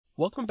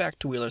Welcome back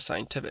to Wheeler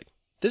Scientific.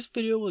 This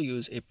video will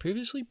use a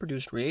previously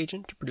produced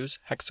reagent to produce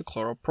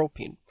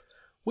hexachloropropene,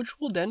 which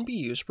will then be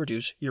used to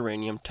produce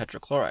uranium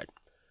tetrachloride.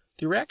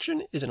 The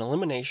reaction is an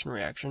elimination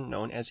reaction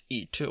known as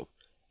E2,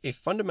 a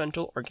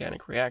fundamental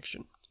organic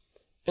reaction.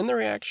 In the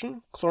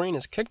reaction, chlorine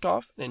is kicked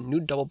off and a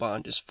new double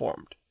bond is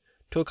formed.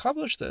 To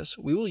accomplish this,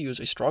 we will use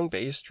a strong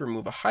base to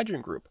remove a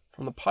hydrogen group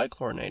from the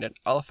polychlorinated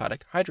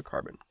aliphatic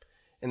hydrocarbon,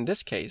 in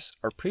this case,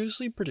 our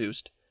previously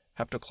produced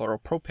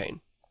heptachloropropane.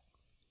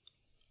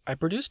 I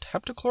produced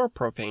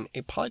heptachloropropane,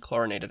 a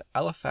polychlorinated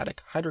aliphatic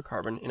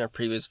hydrocarbon, in our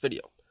previous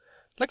video.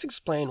 Let's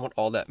explain what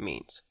all that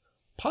means.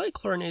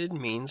 Polychlorinated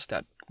means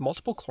that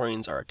multiple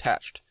chlorines are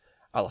attached.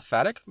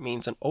 Aliphatic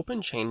means an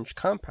open-chain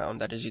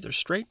compound that is either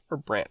straight or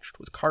branched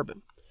with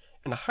carbon.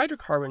 And a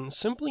hydrocarbon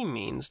simply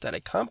means that a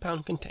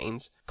compound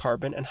contains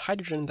carbon and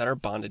hydrogen that are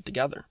bonded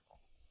together.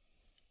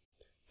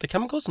 The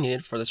chemicals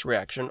needed for this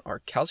reaction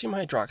are calcium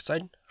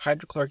hydroxide,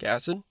 hydrochloric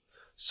acid,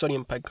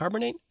 sodium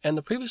bicarbonate, and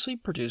the previously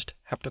produced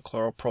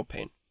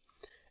heptachloropropane.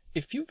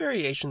 A few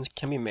variations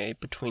can be made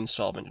between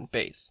solvent and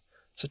base,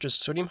 such as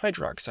sodium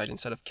hydroxide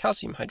instead of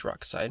calcium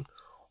hydroxide,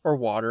 or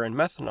water and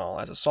methanol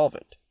as a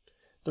solvent.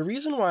 The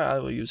reason why I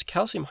will use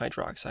calcium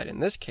hydroxide in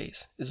this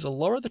case is to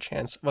lower the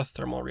chance of a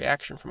thermal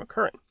reaction from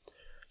occurring.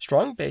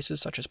 Strong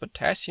bases such as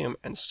potassium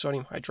and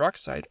sodium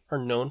hydroxide are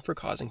known for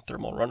causing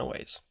thermal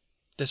runaways.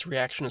 This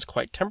reaction is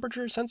quite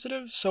temperature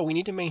sensitive, so we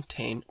need to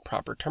maintain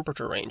proper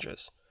temperature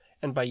ranges.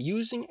 And by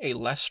using a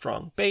less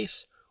strong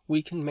base,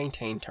 we can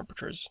maintain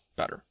temperatures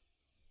better.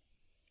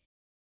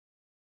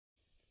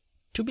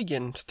 To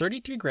begin,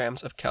 33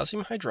 grams of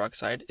calcium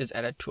hydroxide is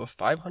added to a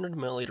 500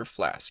 milliliter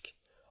flask,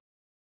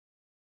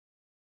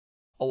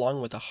 along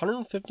with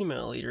 150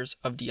 milliliters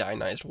of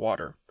deionized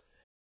water.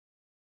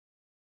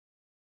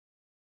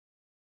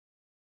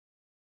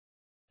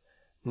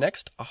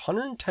 Next,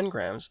 110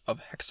 grams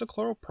of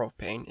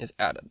hexachloropropane is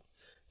added.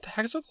 The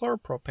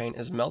hexachloropropane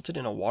is melted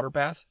in a water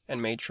bath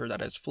and made sure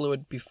that it is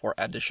fluid before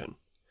addition.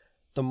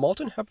 The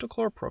molten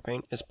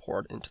heptachloropropane is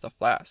poured into the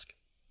flask.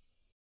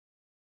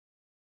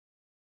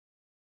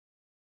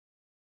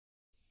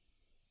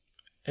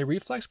 A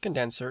reflex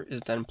condenser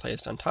is then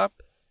placed on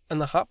top, and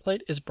the hot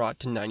plate is brought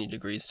to 90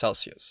 degrees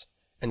Celsius,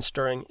 and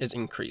stirring is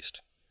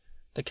increased.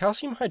 The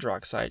calcium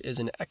hydroxide is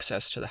in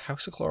excess to the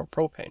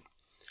hexachloropropane.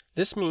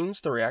 This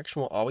means the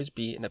reaction will always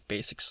be in a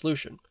basic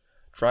solution,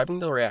 driving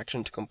the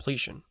reaction to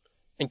completion.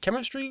 In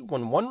chemistry,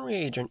 when one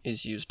reagent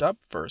is used up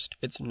first,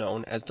 it's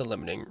known as the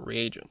limiting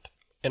reagent.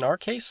 In our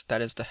case, that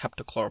is the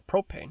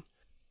heptachloropropane.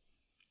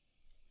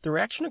 The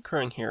reaction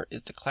occurring here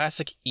is the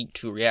classic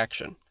E2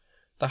 reaction.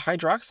 The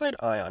hydroxide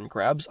ion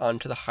grabs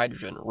onto the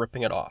hydrogen,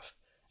 ripping it off.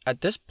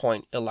 At this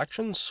point,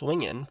 electrons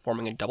swing in,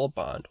 forming a double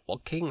bond, while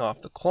kicking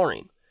off the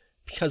chlorine,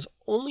 because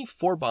only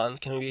 4 bonds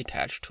can be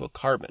attached to a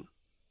carbon.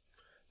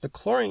 The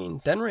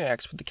chlorine then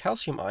reacts with the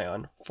calcium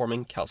ion,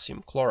 forming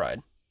calcium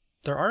chloride.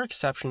 There are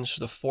exceptions to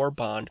the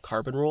 4-bond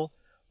carbon rule,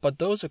 but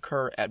those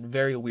occur at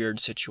very weird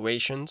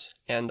situations,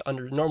 and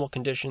under normal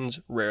conditions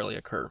rarely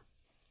occur.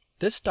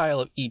 This style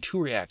of E2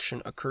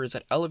 reaction occurs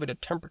at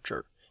elevated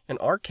temperature, in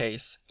our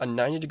case, a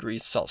 90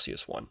 degrees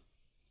Celsius one.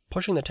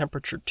 Pushing the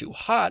temperature too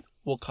hot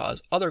will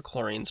cause other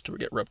chlorines to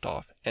get ripped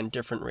off and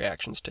different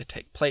reactions to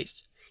take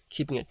place.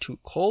 Keeping it too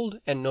cold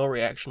and no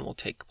reaction will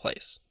take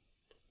place.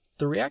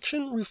 The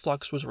reaction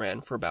reflux was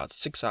ran for about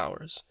 6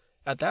 hours.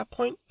 At that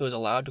point, it was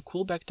allowed to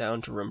cool back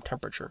down to room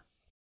temperature.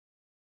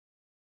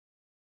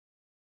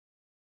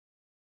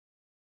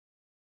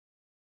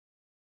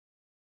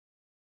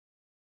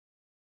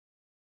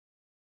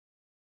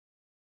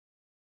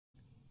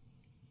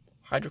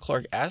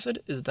 Hydrochloric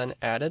acid is then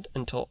added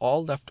until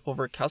all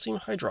leftover calcium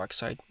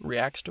hydroxide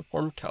reacts to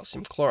form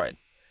calcium chloride.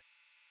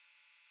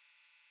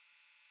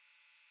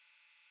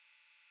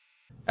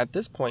 At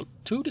this point,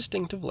 2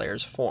 distinctive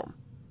layers form.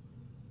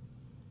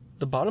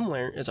 The bottom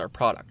layer is our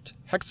product,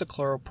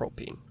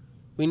 hexachloropropene.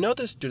 We know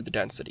this due to the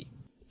density.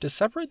 To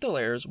separate the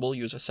layers, we'll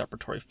use a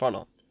separatory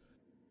funnel.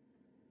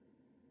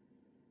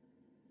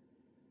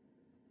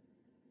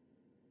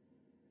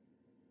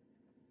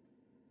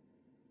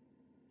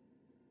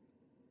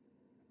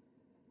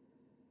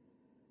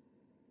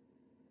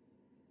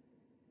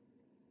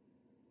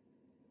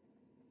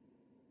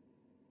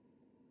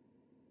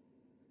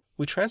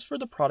 We transfer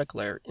the product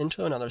layer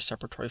into another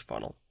separatory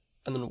funnel,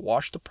 and then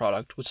wash the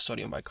product with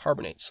sodium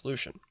bicarbonate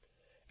solution.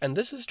 And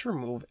this is to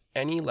remove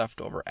any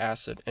leftover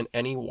acid and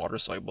any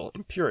water-soluble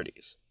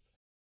impurities.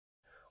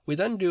 We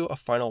then do a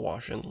final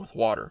washing with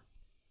water.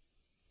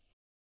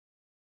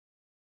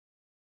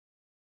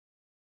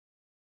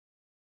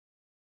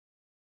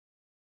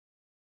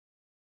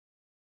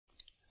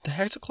 The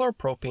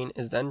hexachloropropene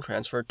is then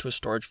transferred to a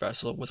storage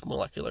vessel with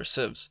molecular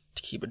sieves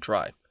to keep it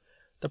dry.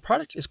 The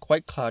product is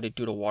quite cloudy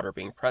due to water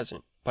being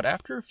present, but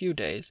after a few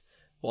days,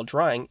 while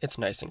drying, it's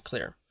nice and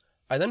clear.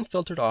 I then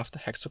filtered off the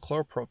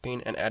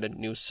hexachloropropene and added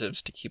new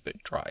sieves to keep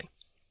it dry.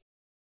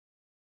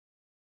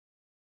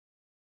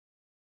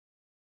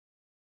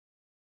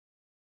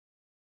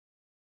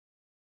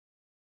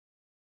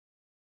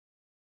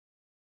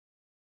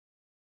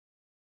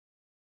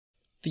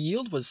 The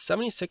yield was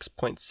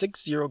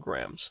 76.60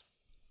 grams.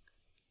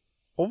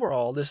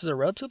 Overall, this is a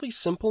relatively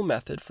simple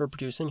method for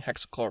producing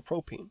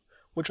hexachloropropene,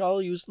 which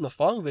I'll use in the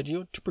following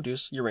video to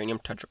produce uranium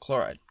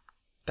tetrachloride.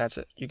 That's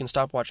it. You can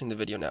stop watching the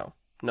video now.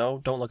 No,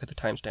 don't look at the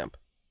timestamp.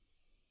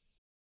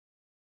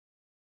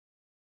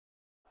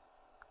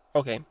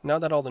 Okay, now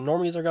that all the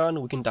normies are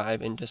gone, we can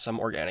dive into some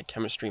organic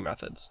chemistry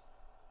methods.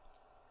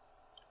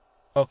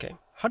 Okay,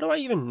 how do I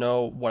even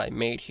know what I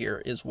made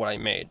here is what I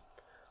made?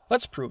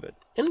 Let's prove it.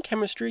 In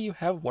chemistry, you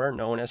have what are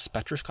known as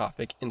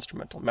spectroscopic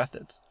instrumental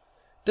methods.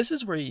 This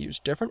is where you use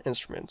different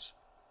instruments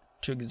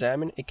to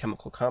examine a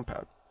chemical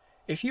compound.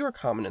 A few are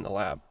common in the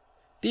lab.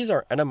 These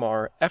are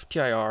NMR,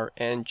 FTIR,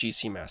 and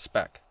GC mass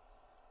spec.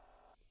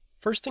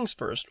 First things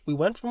first, we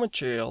went from a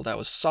material that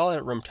was solid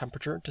at room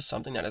temperature to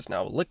something that is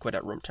now liquid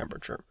at room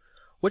temperature,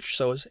 which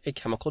shows a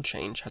chemical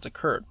change has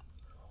occurred.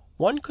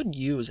 One could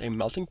use a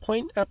melting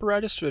point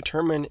apparatus to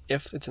determine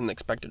if it's in the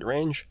expected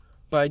range,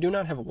 but I do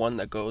not have one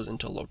that goes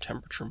into a low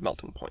temperature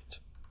melting point.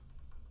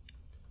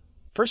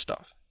 First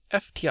off,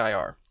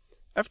 FTIR.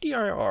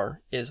 FTIR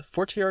is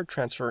Fourier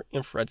transfer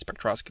infrared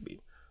spectroscopy,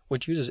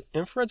 which uses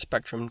infrared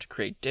spectrum to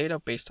create data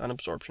based on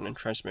absorption and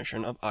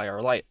transmission of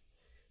IR light.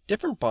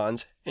 Different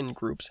bonds and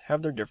groups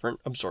have their different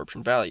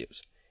absorption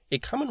values. A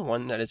common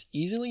one that is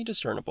easily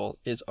discernible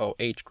is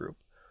OH group,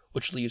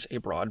 which leaves a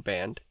broad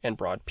band and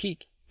broad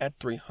peak at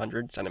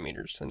 300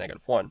 centimeters to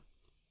 -1.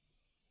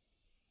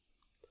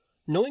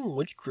 Knowing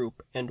which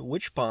group and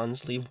which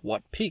bonds leave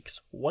what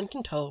peaks, one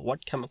can tell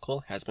what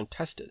chemical has been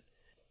tested.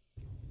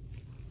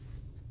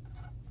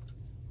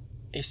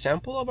 A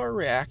sample of our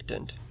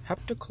reactant,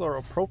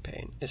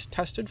 Heptachloropropane, is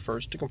tested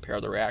first to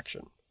compare the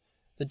reaction.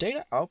 The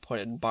data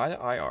outputted by the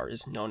IR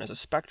is known as a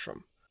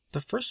spectrum. The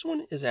first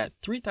one is at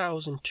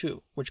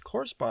 3002, which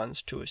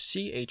corresponds to a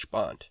CH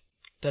bond.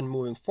 Then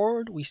moving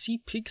forward, we see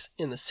peaks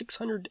in the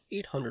 600 to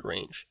 800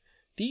 range.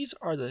 These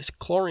are the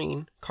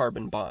chlorine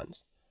carbon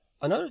bonds.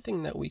 Another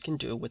thing that we can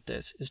do with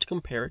this is to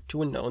compare it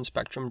to a known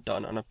spectrum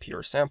done on a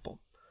pure sample.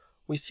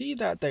 We see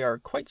that they are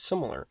quite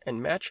similar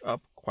and match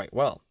up quite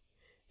well.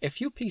 A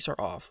few peaks are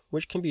off,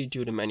 which can be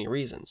due to many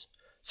reasons,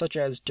 such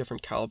as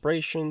different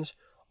calibrations,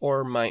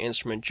 or my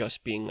instrument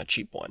just being a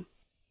cheap one.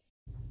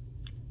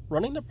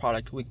 Running the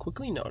product, we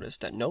quickly notice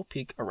that no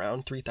peak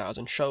around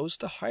 3000 shows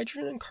the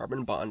hydrogen and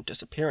carbon bond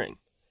disappearing.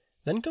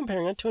 Then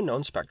comparing it to a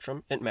known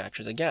spectrum, it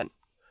matches again,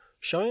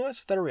 showing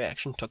us that a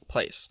reaction took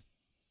place.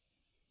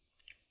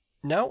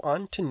 Now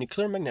on to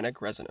nuclear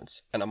magnetic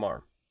resonance,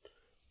 NMR.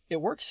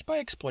 It works by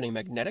exploiting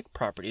magnetic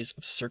properties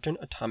of certain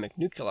atomic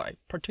nuclei,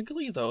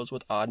 particularly those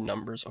with odd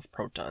numbers of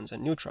protons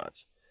and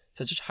neutrons,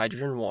 such as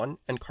hydrogen-1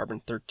 and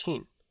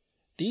carbon-13.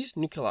 These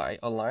nuclei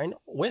align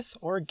with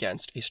or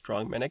against a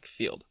strong magnetic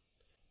field.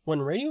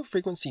 When radio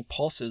frequency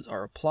pulses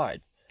are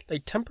applied, they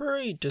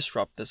temporarily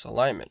disrupt this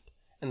alignment,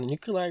 and the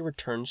nuclei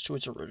returns to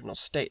its original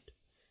state.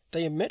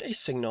 They emit a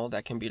signal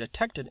that can be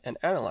detected and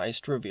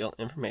analyzed to reveal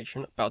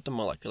information about the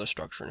molecular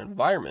structure and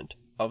environment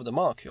of the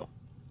molecule.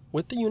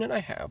 With the unit I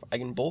have, I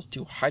can both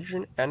do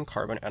hydrogen and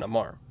carbon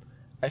NMR.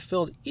 I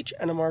filled each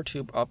NMR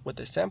tube up with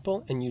a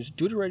sample and used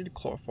deuterated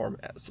chloroform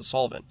as the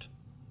solvent.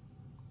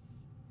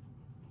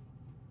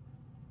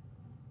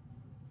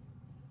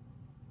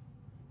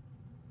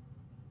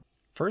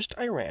 First,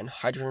 I ran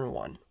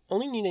hydrogen-1,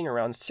 only needing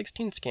around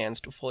 16 scans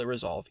to fully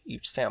resolve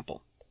each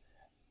sample.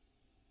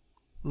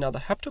 Now the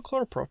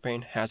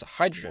heptachloropropane has a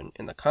hydrogen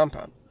in the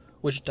compound,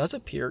 which does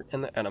appear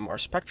in the NMR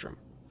spectrum.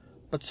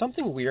 But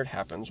something weird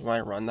happens when I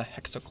run the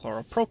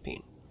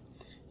hexachloropropene,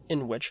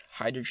 in which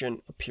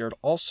hydrogen appeared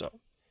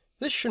also.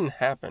 This shouldn't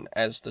happen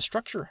as the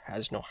structure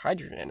has no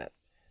hydrogen in it,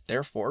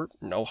 therefore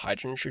no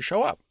hydrogen should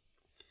show up.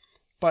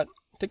 But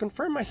to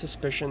confirm my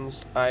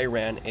suspicions, I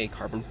ran a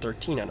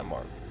carbon-13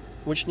 NMR,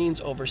 which needs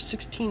over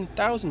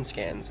 16,000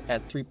 scans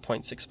at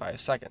 3.65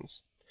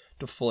 seconds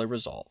to fully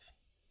resolve.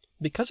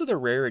 Because of the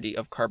rarity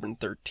of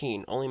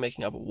carbon-13 only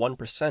making up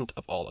 1%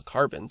 of all the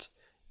carbons,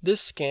 this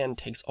scan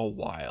takes a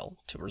while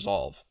to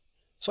resolve,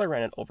 so I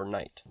ran it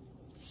overnight.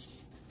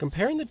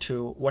 Comparing the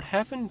two, what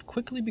happened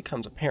quickly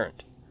becomes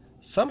apparent.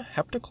 Some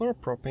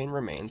heptachloropropane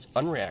remains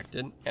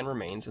unreacted and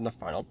remains in the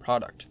final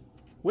product.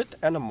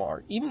 With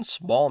NMR, even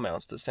small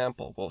amounts of the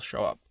sample will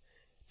show up.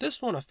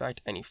 This won't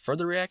affect any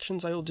further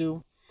reactions I will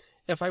do.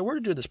 If I were to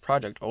do this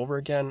project over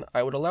again,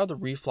 I would allow the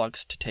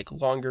reflux to take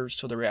longer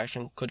so the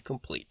reaction could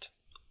complete.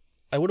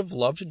 I would have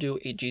loved to do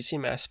a GC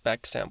mass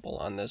spec sample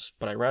on this,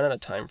 but I ran out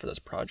of time for this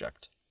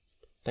project.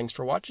 Thanks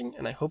for watching,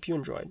 and I hope you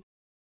enjoyed.